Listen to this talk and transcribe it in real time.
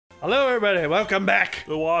Hello everybody, welcome back.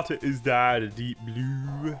 The water is dyed a deep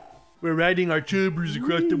blue. We're riding our chubbers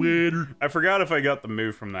across the water. I forgot if I got the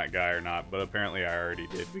move from that guy or not, but apparently I already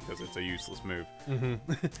did because it's a useless move.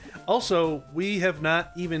 Also, we have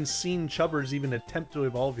not even seen chubbers even attempt to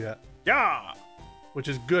evolve yet. Yeah! Which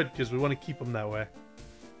is good, because we want to keep them that way.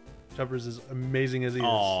 Chubbers is amazing as he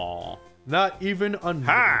Aww. is. Not even un.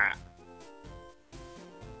 Ha!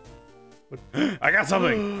 I got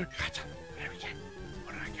something! What did I catch?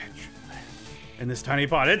 In this tiny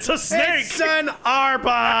pot. It's a snake! It's an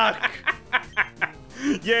Arbok!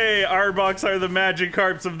 Yay! Arboks are the magic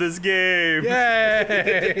carps of this game!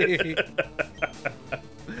 Yay!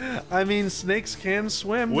 I mean, snakes can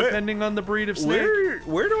swim depending on the breed of snake.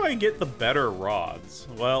 Where do I get the better rods?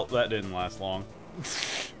 Well, that didn't last long.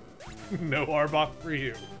 No Arbok for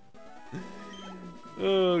you.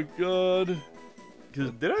 Oh god.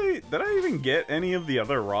 Did I even get any of the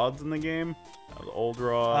other rods in the game? The old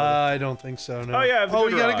rod. I don't think so. No. Oh yeah. Oh,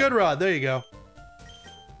 you got a good rod. There you go.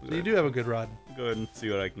 So you do have a good rod. Go ahead and see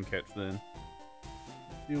what I can catch then.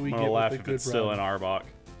 See what we I'm get gonna laugh with if the it's good still rod. an Arbok.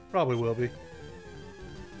 Probably will be.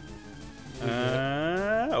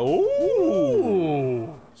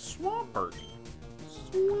 Oh, Swampert.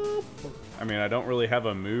 Swampert. I mean, I don't really have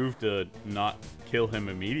a move to not kill him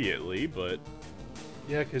immediately, but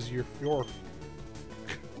yeah, because you're Fjorf.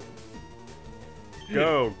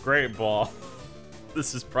 Go, great ball.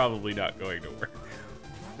 This is probably not going to work.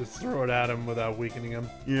 Just throw it at him without weakening him.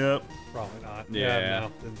 Yep. Probably not. Yeah.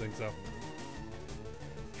 No, didn't think so.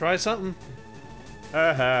 Try something.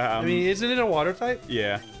 I mean, isn't it a water type?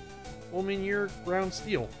 Yeah. Well, I mean, you're ground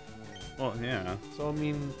steel. Well, yeah. So, I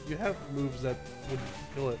mean, you have moves that would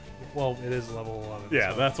kill it. Well, it is level 11.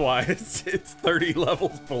 Yeah, so. that's why it's 30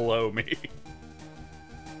 levels below me.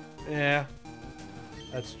 Yeah.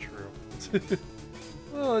 That's true.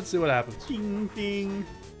 Well, let's see what happens. Ding, ding.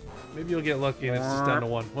 Maybe you'll get lucky and it's just down to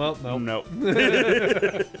 1. Well, no. Nope.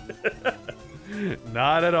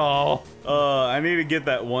 Not at all. I need to get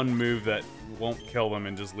that one move that won't kill them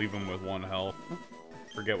and just leave them with 1 health.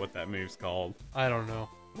 Forget what that move's called. I don't know.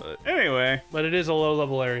 But anyway. But it is a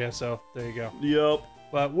low-level area, so there you go. Yup.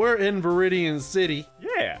 But we're in Viridian City.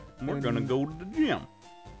 Yeah. We're gonna go to the gym.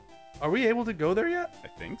 Are we able to go there yet? I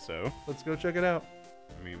think so. Let's go check it out.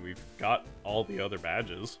 I mean, we've got all the other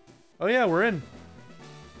badges. Oh yeah, we're in.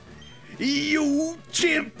 Yo,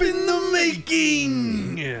 champ in the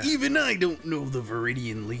making! Yeah. Even I don't know the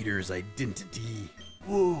Viridian leader's identity.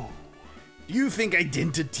 Whoa. Do you think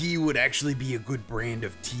identity would actually be a good brand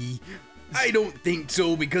of tea? I don't think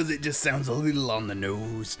so, because it just sounds a little on the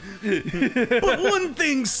nose. But one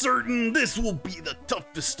thing's certain, this will be the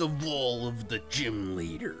toughest of all of the gym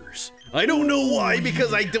leaders. I don't know why,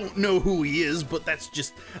 because I don't know who he is, but that's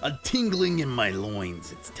just a tingling in my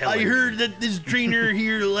loins. It's telling me. I heard that this trainer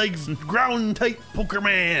here likes ground-type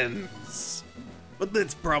Pokémons. But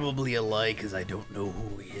that's probably a lie, because I don't know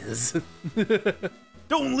who he is.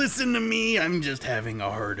 Don't listen to me, I'm just having a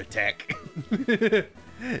heart attack.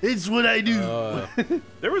 It's what I do.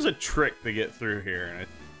 There was a trick to get through here, and I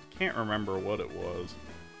can't remember what it was.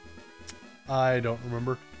 I don't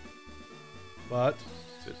remember. But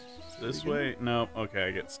Is it this way? No. Okay,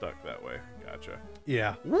 I get stuck that way. Gotcha.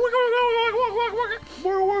 yeah.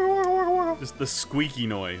 Just the squeaky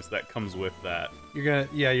noise that comes with that.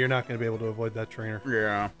 You're not gonna be able to avoid that trainer.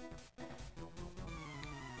 Yeah.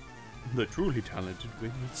 The truly talented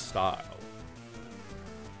win with style.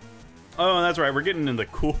 Oh, that's right. We're getting into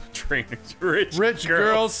cool trainers. Rich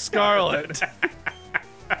Girl Scarlet.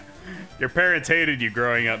 Your parents hated you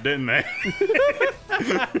growing up, didn't they?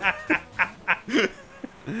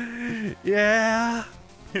 Yeah.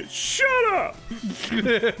 Shut up!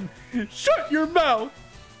 Shut your mouth.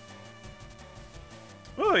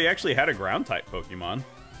 Oh, he actually had a ground type Pokemon,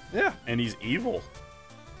 Yeah. and he's evil.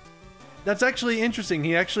 That's actually interesting.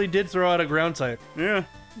 He actually did throw out a ground type. Yeah.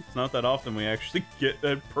 It's not that often we actually get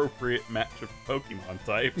an appropriate match of Pokemon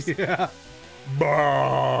types. Yeah.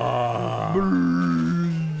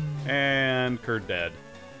 And Kerr dead.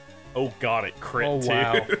 Oh god, it crit Oh too.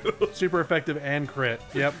 wow. Super effective and crit.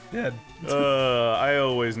 Yep, dead. I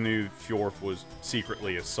always knew Fjorf was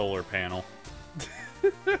secretly a solar panel.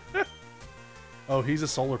 Oh, he's a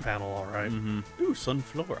solar panel, all right. Ooh,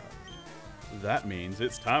 Sunflora. That means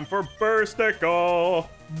it's time for Bursticle!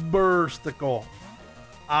 Bursticle.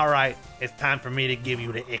 All right, it's time for me to give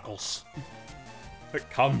you the ickles.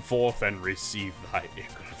 Come forth and receive thy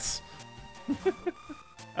ickles.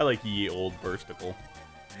 I like ye old Bursticle.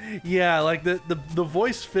 Yeah, like the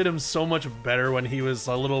voice fit him so much better when he was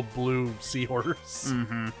a little blue seahorse.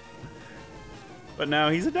 But now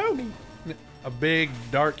he's a doggy. A big,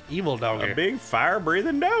 dark, evil doggy. A big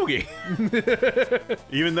fire-breathing doggy.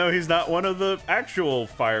 Even though he's not one of the actual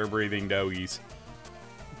fire-breathing doggies.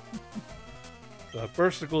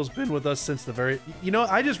 Bursticle's been with us since the very... You know,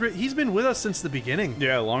 he's been with us since the beginning.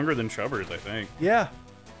 Yeah, longer than Chubbers, I think. Yeah.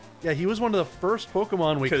 Yeah, he was one of the first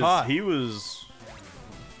Pokemon we caught. He was...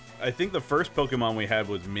 I think the first Pokemon we had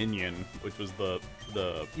was Minion, which was the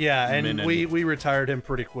yeah, and we retired him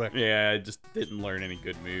pretty quick. Yeah, I just didn't learn any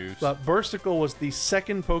good moves. But Bursticle was the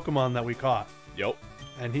second Pokemon that we caught. Yep.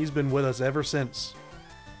 And he's been with us ever since.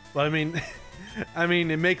 But I mean... I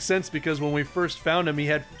mean, it makes sense because when we first found him, he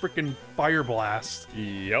had freaking Fire Blast.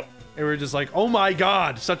 Yep. And we were just like, oh my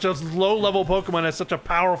god, such a low-level Pokemon has such a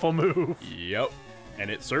powerful move. Yep. And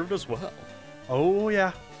it served us well. Oh,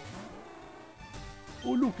 yeah.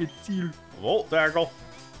 Oh, look, it's Seal. Volt Tackle.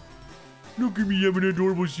 Look at me, I'm an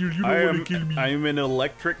adorable Seal. You don't want to kill me. I am an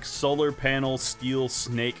electric solar panel steel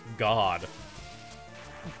snake god.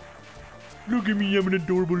 Look at me, I'm an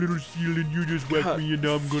adorable little seal, and you just whacked me, and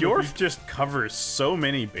now I'm gonna... Fjorf just covers so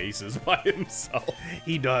many bases by himself.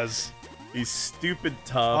 He does. He's stupid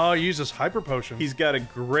tough. Oh, he uses Hyper Potion. He's got a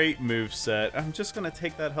great move set. I'm just gonna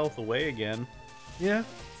take that health away again. Yeah.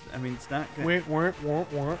 I mean, it's not good.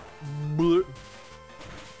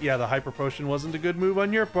 Yeah, the Hyper Potion wasn't a good move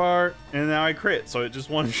on your part. And now I crit, so it just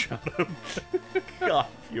one-shot him. God,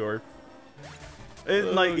 Fjorf.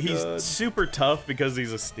 He's super tough because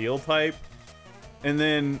he's a steel type. And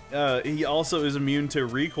then he also is immune to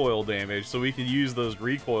recoil damage, so we could use those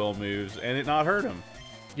recoil moves and it not hurt him.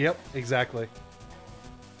 Yep, exactly.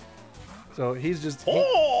 So he's just...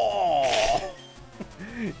 Oh!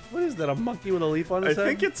 What is that, a monkey with a leaf on his head? I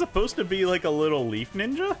think it's supposed to be like a little leaf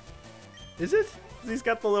ninja. Is it? He's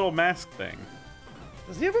got the little mask thing.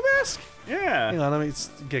 Does he have a mask? Yeah. Hang on, let me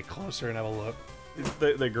get closer and have a look. It's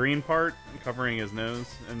the green part covering his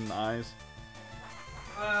nose and eyes.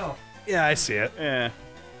 Oh. Yeah, I see it. Yeah.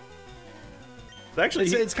 Actually,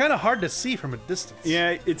 it's kind of hard to see from a distance.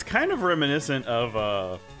 Yeah, it's kind of reminiscent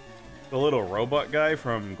of the little robot guy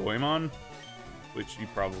from Goemon, which you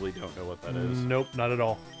probably don't know what that is. Nope, not at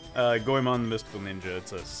all. Goemon the Mystical Ninja,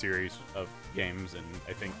 it's a series of games and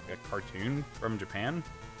I think a cartoon from Japan.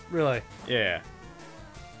 Really? Yeah.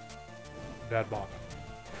 Dad bought.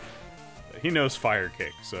 He knows Fire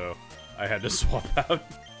Kick, so I had to swap out.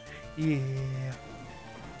 Yeah.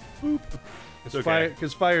 Boop.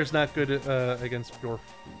 Because fire's not good against Fjorf.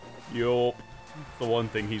 Yup. The one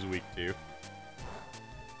thing he's weak to.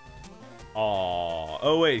 Aww.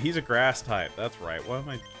 Oh wait, he's a grass type. That's right. Why am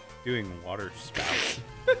I doing water spout?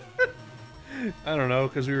 I don't know,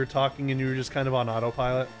 because we were talking and you were just kind of on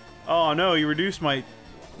autopilot. Oh no, you reduced my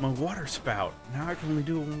water spout. Now I can only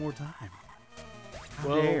do it one more time.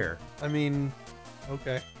 How dare. I mean,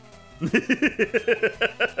 okay.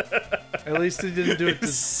 At least he didn't do it.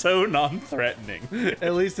 It's so non-threatening.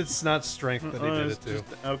 At least it's not strength that he did it to.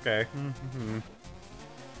 Okay.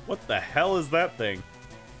 What the hell is that thing?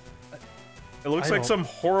 It looks like some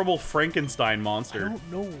horrible Frankenstein monster. I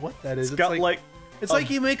don't know what that is. It's got like it's like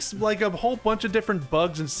he makes like a whole bunch of different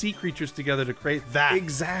bugs and sea creatures together to create that.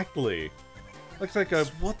 Exactly. Looks like a...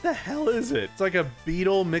 What the hell is it? It's like a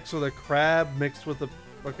beetle mixed with a crab mixed with a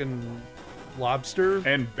fucking lobster.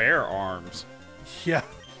 And bear arms. Yeah.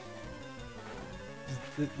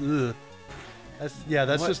 Ugh.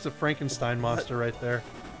 That's what? just a Frankenstein monster right there.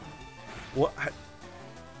 What?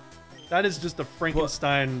 That is just a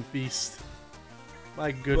Frankenstein beast.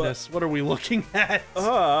 My goodness, what are we looking at?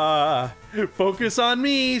 Focus on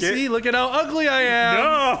me. See, look at how ugly I am.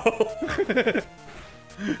 No!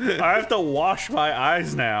 I have to wash my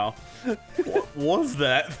eyes now. What was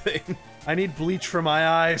that thing? I need bleach for my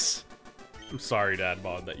eyes. I'm sorry, Dad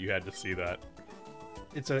Bod, that you had to see that.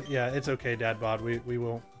 It's okay, Dad Bod. We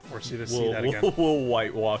won't force you to see that again. We'll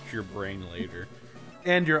whitewash your brain later.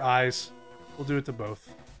 And your eyes. We'll do it to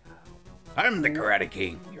both. I'm the Karate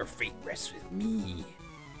King. Your fate rests with me.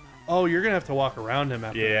 Oh, you're gonna have to walk around him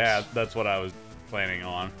after this. Yeah, that's what I was planning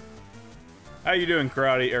on. How you doing,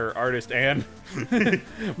 Karate or Artist Ann?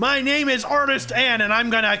 My name is Artist Ann, and I'm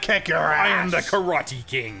gonna kick your ass. I am the Karate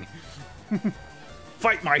King.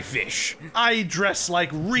 Fight my fish. I dress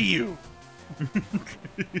like Ryu.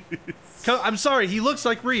 I'm sorry, he looks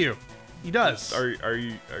like Ryu. He does. Are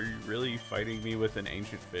you really fighting me with an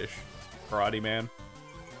ancient fish, Karate Man?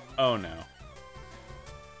 Oh no.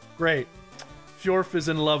 Great. Fjorf is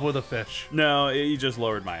in love with a fish. No, he just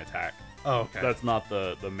lowered my attack. Oh, okay. That's not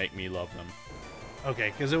the make me love them.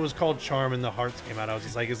 Okay, because it was called Charm and the hearts came out. I was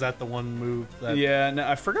just like, is that the one move that... Yeah, no,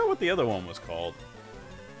 I forgot what the other one was called.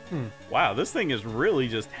 Wow, this thing is really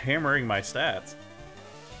just hammering my stats.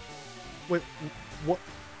 Wait, what?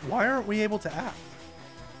 Why aren't we able to act?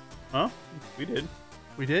 Huh? We did.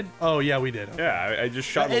 We did? Oh, yeah, we did. Okay. Yeah, I just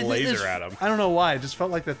shot a laser at him. I don't know why. It just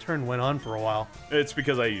felt like that turn went on for a while. It's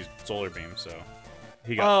because I used solar beam, so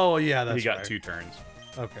he got. Oh yeah, that's he got right. 2 turns.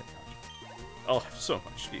 Okay. I'll have so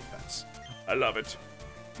much defense. I love it.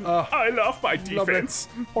 I love my defense.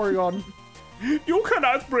 Porygon. You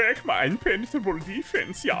cannot break my impenetrable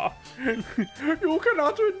defense, yeah. You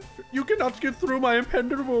cannot get through my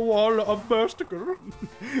impenetrable wall of Bursticle.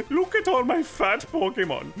 Look at all my fat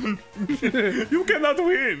Pokemon. You cannot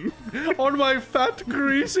win. On my fat,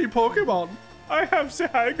 greasy Pokemon. I have the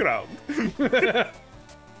high ground.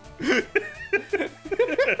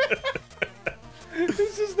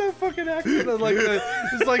 This is that fucking accent of like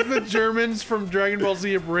it's like the Germans from Dragon Ball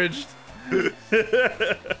Z Abridged.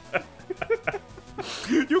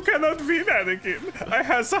 You cannot win, Anakin. I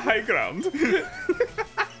have the high ground.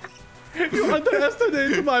 You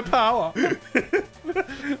underestimate my power.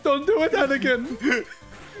 Don't do it, Anakin.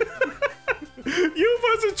 You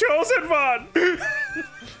were the chosen one.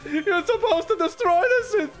 You're supposed to destroy the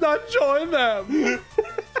Sith, not join them. You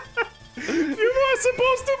were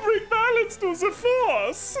supposed to bring balance to the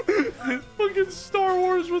Force. Fucking Star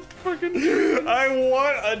Wars with fucking. I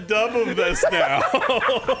want a dub of this now.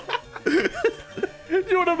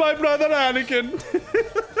 You're my brother, Anakin.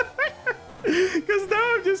 Because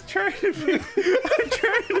now I'm just trying to. I'm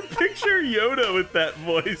trying to picture Yoda with that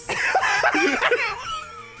voice.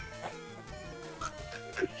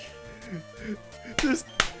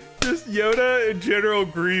 just Yoda and General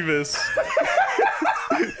Grievous.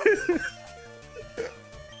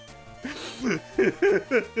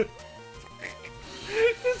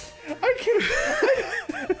 I can't.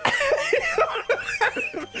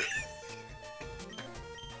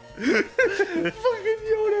 Fucking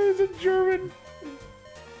Yoda is a German.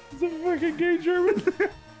 He's a fucking gay German.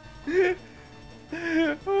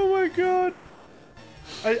 Oh my god.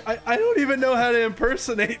 I don't even know how to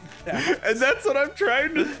impersonate that. And that's what I'm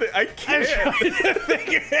trying to think. I can't. I'm trying to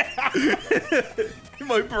figure it out.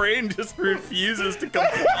 My brain just refuses to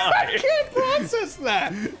comply. I can't process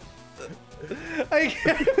that. I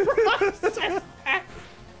can't process that.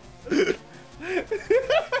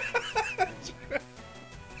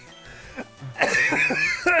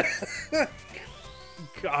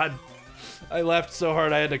 God, I laughed so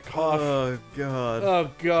hard I had to cough. Oh god.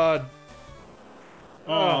 Oh god.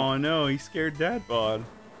 Oh no, he scared Dad Bod.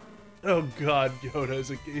 Oh god, Yoda is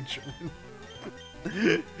a gay German.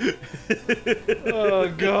 Oh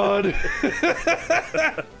god.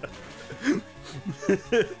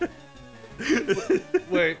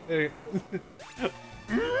 Wait.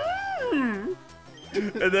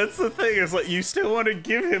 And that's the thing, is like you still want to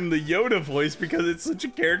give him the Yoda voice because it's such a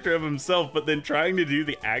character of himself, but then trying to do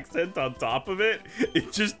the accent on top of it,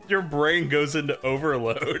 it just, your brain goes into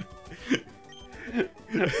overload.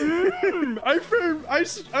 I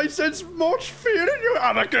sense much fear in you,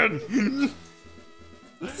 Anakin.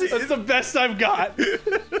 That's the best I've got. That's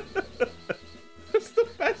the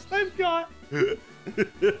best I've got.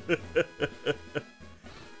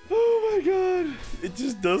 Oh my god. It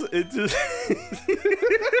just doesn't, it just...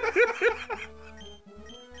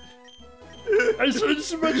 I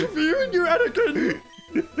sense much fear in you, Anakin.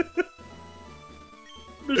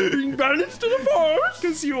 Just being balanced to the Force.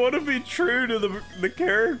 Because you want to be true to the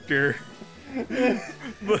character.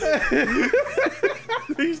 But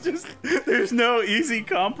there's no easy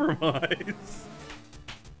compromise.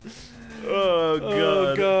 Oh god.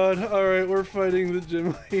 Oh god. Alright, we're fighting the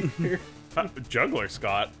gym leader. Juggler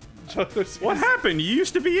Scott. Juggler What happened? You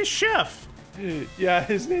used to be a chef. Yeah,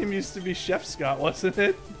 his name used to be Chef Scott, wasn't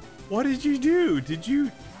it? What did you do? Did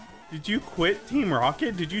you quit Team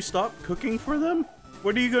Rocket? Did you stop cooking for them?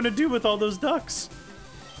 What are you gonna do with all those ducks?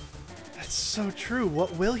 That's so true.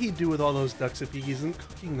 What will he do with all those ducks if he isn't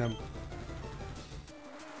cooking them?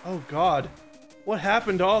 Oh god. What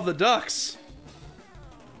happened to all the ducks?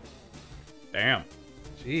 Damn.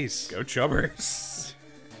 Jeez. Go Chubbers.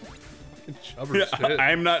 Chubber shit.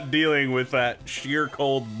 I'm not dealing with that sheer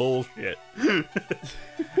cold bullshit.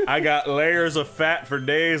 I got layers of fat for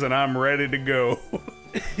days and I'm ready to go.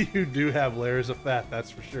 You do have layers of fat, that's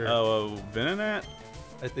for sure. Oh, Venonat?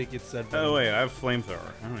 I think it said. Oh wait, I have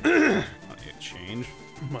flamethrower. I don't need to change.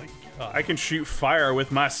 Oh my god. I can shoot fire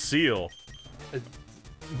with my seal.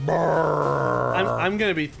 I'm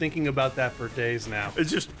gonna be thinking about that for days now.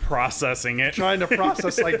 It's just processing it. Trying to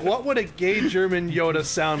process, like, what would a gay German Yoda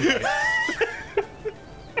sound like?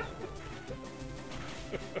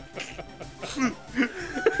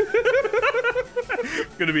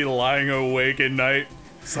 Gonna be lying awake at night.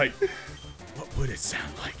 It's like, what would it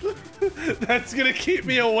sound like? That's gonna keep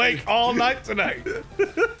me awake all night tonight.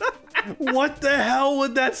 What the hell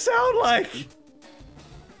would that sound like?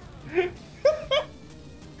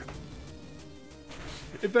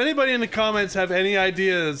 If anybody in the comments have any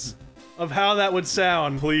ideas of how that would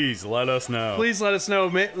sound, please let us know. Please let us know.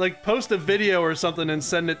 Like, post a video or something and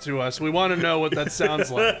send it to us. We want to know what that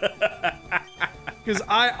sounds like. Because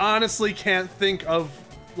I honestly can't think of,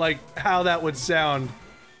 like, how that would sound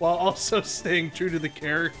while also staying true to the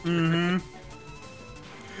character. Mm-hmm.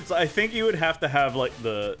 So I think you would have to have, like,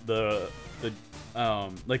 the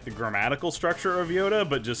grammatical structure of Yoda,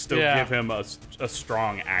 but just still give him a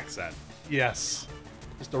strong accent. Yes.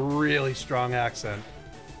 Just a really strong accent.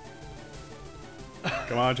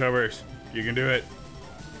 Come on, Chubbers. You can do it.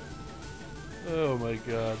 Oh my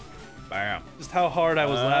god. Bam. Just how hard I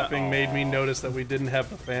was laughing made me notice that we didn't have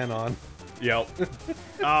the fan on. Yep.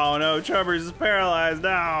 Oh no, Chubbers is paralyzed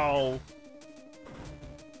now.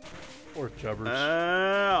 Poor Chubbers.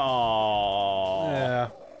 Yeah.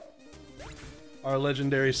 Our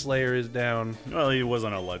legendary Slayer is down. Well, he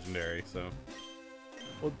wasn't a legendary, so.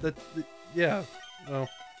 Well, yeah. Well,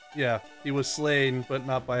 yeah. He was slain, but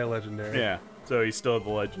not by a legendary. Yeah. So he's still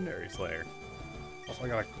the legendary Slayer. Also, I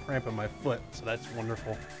got a cramp in my foot, so that's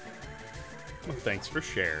wonderful. Well, thanks for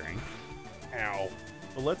sharing. Ow.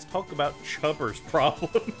 Well, let's talk about Chubber's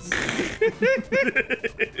problems.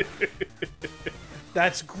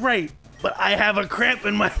 That's great, but I have a cramp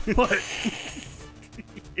in my foot.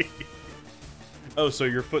 Oh, so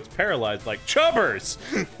your foot's paralyzed like Chubber's!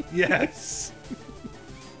 Yes.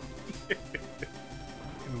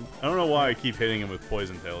 I don't know why I keep hitting him with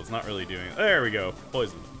Poison Tail. It's not really doing it. There we go.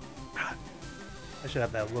 Poison. I should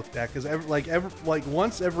have that looked at, because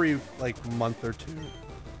once every month or two,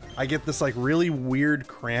 I get this really weird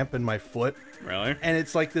cramp in my foot. Really? And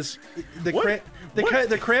it's like this. The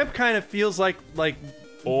cramp kind of feels like.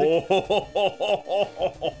 Oh.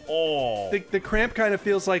 The cramp kind of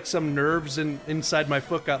feels like some nerves inside my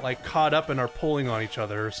foot got caught up and are pulling on each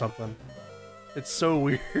other or something. It's so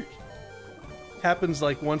weird. Happens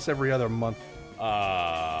once every other month.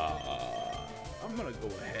 I'm gonna go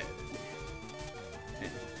ahead and heal,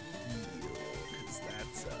 because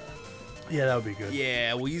that's yeah, that would be good.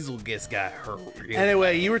 Yeah, Weasel got hurt.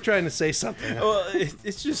 Anyway, you were trying to say something. Well,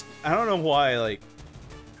 it's just, I don't know why,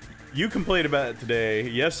 you complained about it today.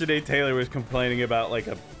 Yesterday, Taylor was complaining about,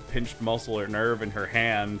 a pinched muscle or nerve in her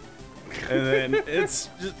hand. And then it's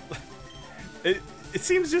just... It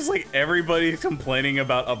seems just like everybody's complaining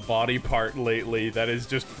about a body part lately that is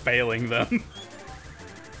just failing them.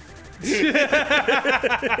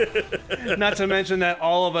 Not to mention that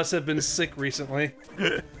all of us have been sick recently.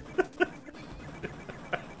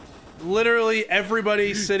 Literally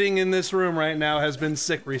everybody sitting in this room right now has been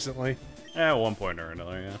sick recently. At one point or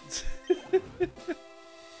another, yeah.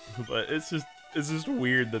 But it's just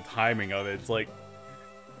weird, the timing of it. It's like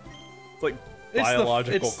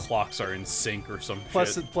biological clocks are in sync or some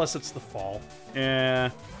shit. Plus it's the fall. Yeah.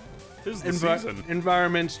 This is the season.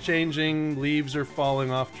 Environment's changing, leaves are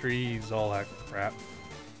falling off trees, all that crap.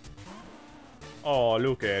 Oh,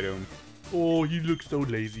 look at him. Oh, he looks so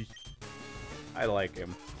lazy. I like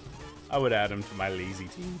him. I would add him to my lazy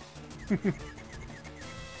team.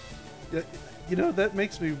 You know, that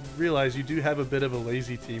makes me realize you do have a bit of a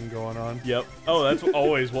lazy team going on. Yep. Oh, that's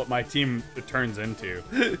always what my team turns into.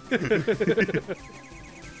 If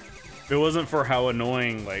it wasn't for how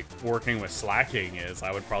annoying, working with slacking is,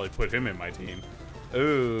 I would probably put him in my team.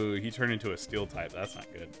 Ooh, he turned into a steel type. That's not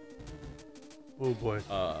good. Oh, boy.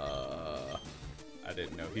 I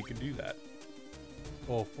didn't know he could do that.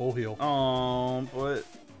 Oh, full heal. Oh, but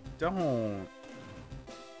don't.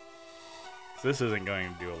 So this isn't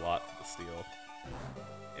going to do a lot to the steel.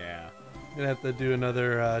 Yeah. Gonna have to do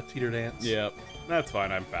another teeter dance. Yep. That's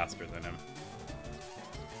fine. I'm faster than him.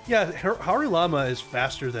 Yeah, Harulama is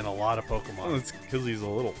faster than a lot of Pokemon. Well, it's because he's a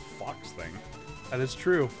little fox thing. That is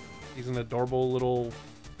true. He's an adorable little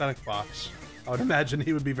fennec fox. I would imagine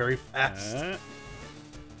he would be very fast.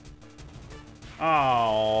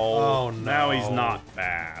 Oh, no. Now he's not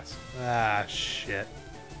fast. Ah, shit.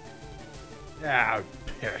 Ah,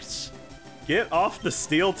 piss. Get off the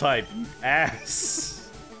steel type, you ass.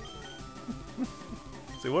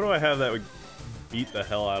 See, what do I have that would beat the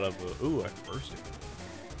hell out of a... Ooh, I bursted.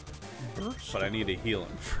 Burst? But I need to heal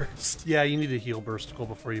him first. Yeah, you need to heal Bursticle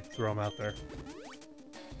before you throw him out there.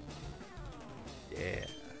 Yeah.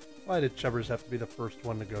 Why did Chubbers have to be the first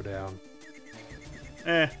one to go down?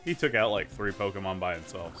 He took out 3 Pokemon by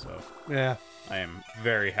himself, so... Yeah. I am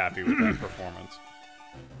very happy with that performance.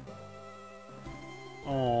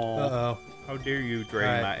 Oh. Uh-oh. How dare you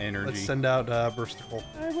drain my energy. Let's send out Bursticle.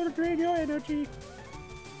 I want to drain your energy.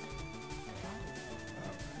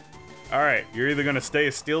 Alright, you're either going to stay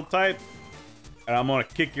a steel type, and I'm gonna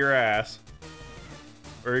kick your ass.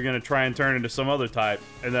 Or you're gonna try and turn into some other type,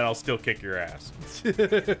 and then I'll still kick your ass.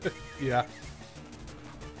 Yeah.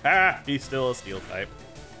 Ah, he's still a steel type.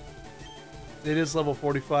 It is level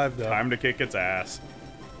 45, though. Time to kick its ass.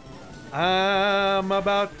 I'm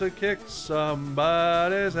about to kick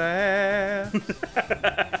somebody's ass.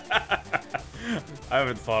 I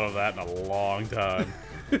haven't thought of that in a long time.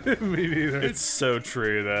 Me neither. It's so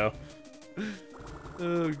true, though.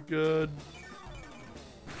 Oh, God.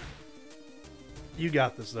 You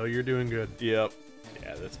got this, though. You're doing good. Yep.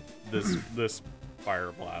 Yeah, this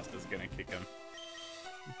fire blast is gonna kick him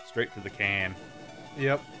straight to the can.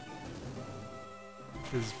 Yep.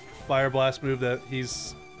 His fire blast move that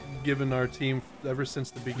he's given our team ever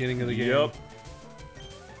since the beginning of the game. Yep.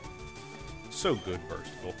 So good,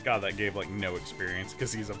 Bursticle. God, that gave like no experience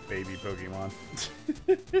because he's a baby Pokemon.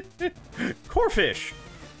 Corphish.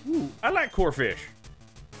 Ooh, I like Corphish.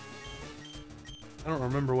 I don't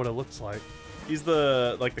remember what it looks like. He's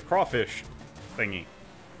the crawfish thingy.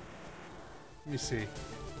 Let me see.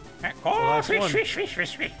 Corphish, fish, fish,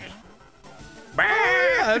 fish, fish.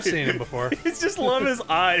 Yeah, I've seen him before. It's just love his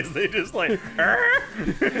eyes. They just like.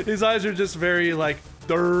 His eyes are just very like.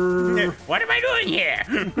 Durr. What am I doing here?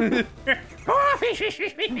 Corphish, fish,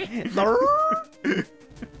 fish, fish. What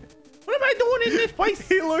am I doing in this place?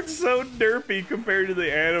 He looks so derpy compared to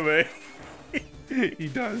the anime. He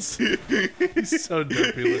does. He's so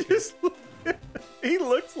derpy looking. He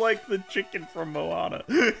looks like the chicken from Moana.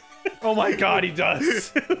 Oh my god, he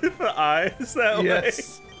does. With the eyes that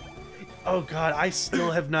yes. Oh god, I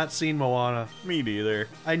still have not seen Moana. Me neither.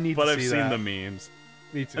 I need but to I've see seen that. the memes.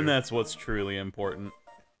 Me too. And that's what's truly important.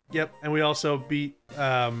 Yep, and we also beat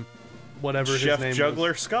whatever Chef his name Juggler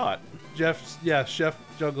was. Scott. Chef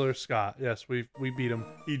Juggler Scott. Yes, we beat him.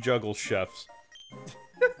 He juggles chefs.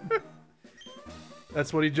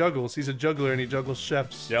 That's what he juggles. He's a juggler and he juggles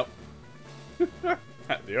chefs. Yep.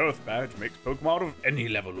 The Earth Badge makes Pokemon of any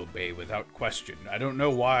level obey without question. I don't know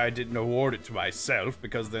why I didn't award it to myself,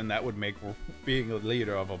 because then that would make being a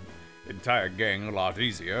leader of an entire gang a lot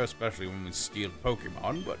easier, especially when we steal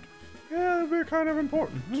Pokemon, but yeah, they're kind of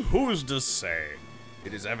important. Who's to say?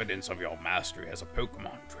 It is evidence of your mastery as a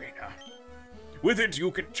Pokemon trainer. With it,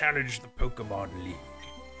 you can challenge the Pokemon League.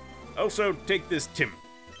 Also, take this, Tim.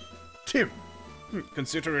 Tim!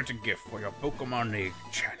 Consider it a gift for your Pokemon League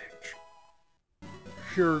challenge.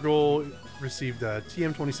 Pure Goal received a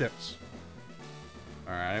TM26.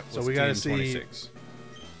 Alright, so we gotta see. 26?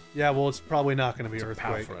 Yeah, well, it's probably not going to be It's Earthquake.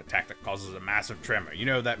 a powerful attack that causes a massive tremor. You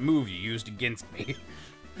know that move you used against me?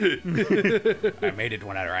 I made it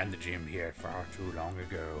when I ran the gym here far too long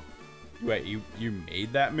ago. Wait, you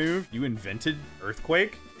made that move? You invented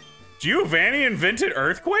Earthquake? Giovanni invented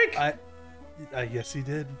Earthquake? Yes, he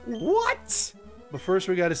did. What? But first,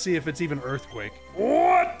 we got to see if it's even Earthquake.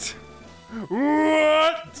 What?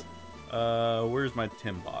 What? Where's my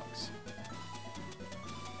Tim box?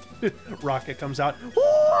 Rocket comes out.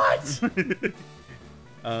 What?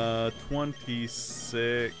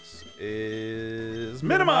 26 is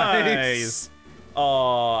minimize.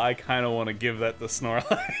 Oh, I kind of want to give that to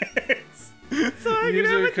Snorlax. So I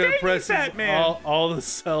User can compresses fat man. all the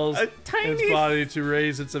cells in its body to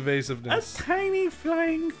raise its A evasiveness. tiny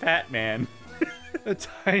flying fat man. A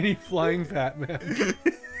tiny flying fat man.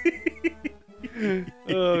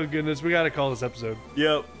 Oh goodness, we gotta call this episode.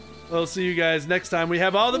 Yep. We'll see you guys next time. We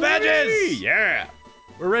have all the badges. Yeah.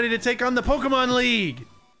 We're ready to take on the Pokemon League.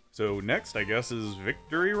 So next, I guess, is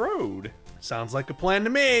Victory Road. Sounds like a plan to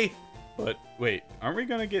me. But wait, aren't we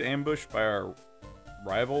gonna get ambushed by our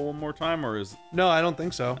rival one more time, or is? No, I don't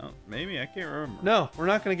think so. Maybe, I can't remember. No, we're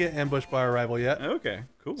not gonna get ambushed by our rival yet. Okay,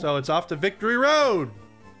 cool. So it's off to Victory Road.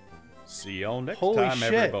 See y'all next Holy time,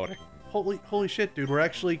 shit. everybody. Holy shit, dude. We're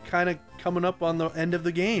actually kind of coming up on the end of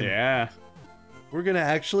the game. Yeah. We're gonna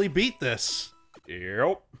actually beat this.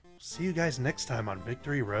 Yep. See you guys next time on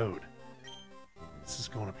Victory Road. This is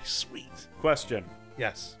gonna be sweet. Question.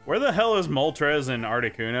 Yes. Where the hell is Moltres and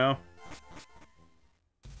Articuno?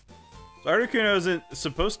 So Articuno isn't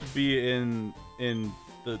supposed to be in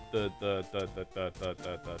the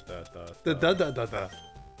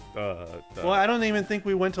Well, I don't even think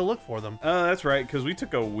we went to look for them. Oh, that's right, because we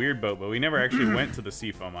took a weird boat, but we never actually went to the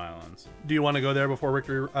Seafoam Islands. Do you want to go there before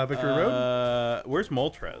Victory Road? Where's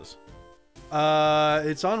Moltres?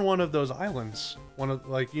 It's on one of those islands. One of,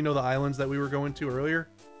 like, you know, the islands that we were going to earlier?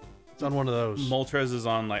 It's on one of those. Moltres is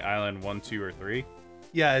on, like, island 1, 2, or 3?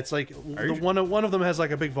 Yeah, it's like, one of them has,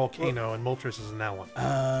 like, a big volcano, and Moltres is in that one.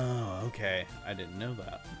 Oh, okay. I didn't know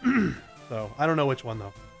that. So, I don't know which one,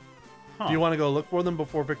 though. Huh. Do you want to go look for them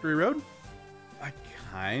before Victory Road? I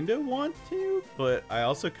kind of want to, but I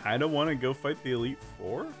also kind of want to go fight the Elite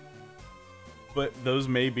Four. But those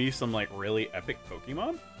may be some like really epic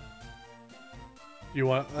Pokemon. You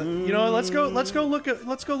want? You know, let's go look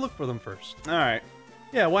for them first. All right.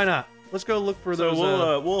 Yeah, why not? Let's go look for those.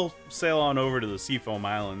 We'll sail on over to the Seafoam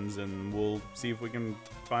Islands and we'll see if we can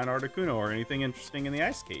find Articuno or anything interesting in the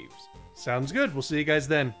ice caves. Sounds good. We'll see you guys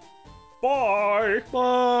then. Bye.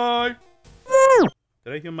 Bye.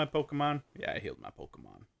 Did I heal my Pokemon? Yeah, I healed my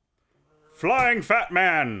Pokemon. Flying Fat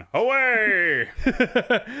Man, away!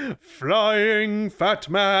 Flying Fat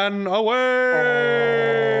Man, away!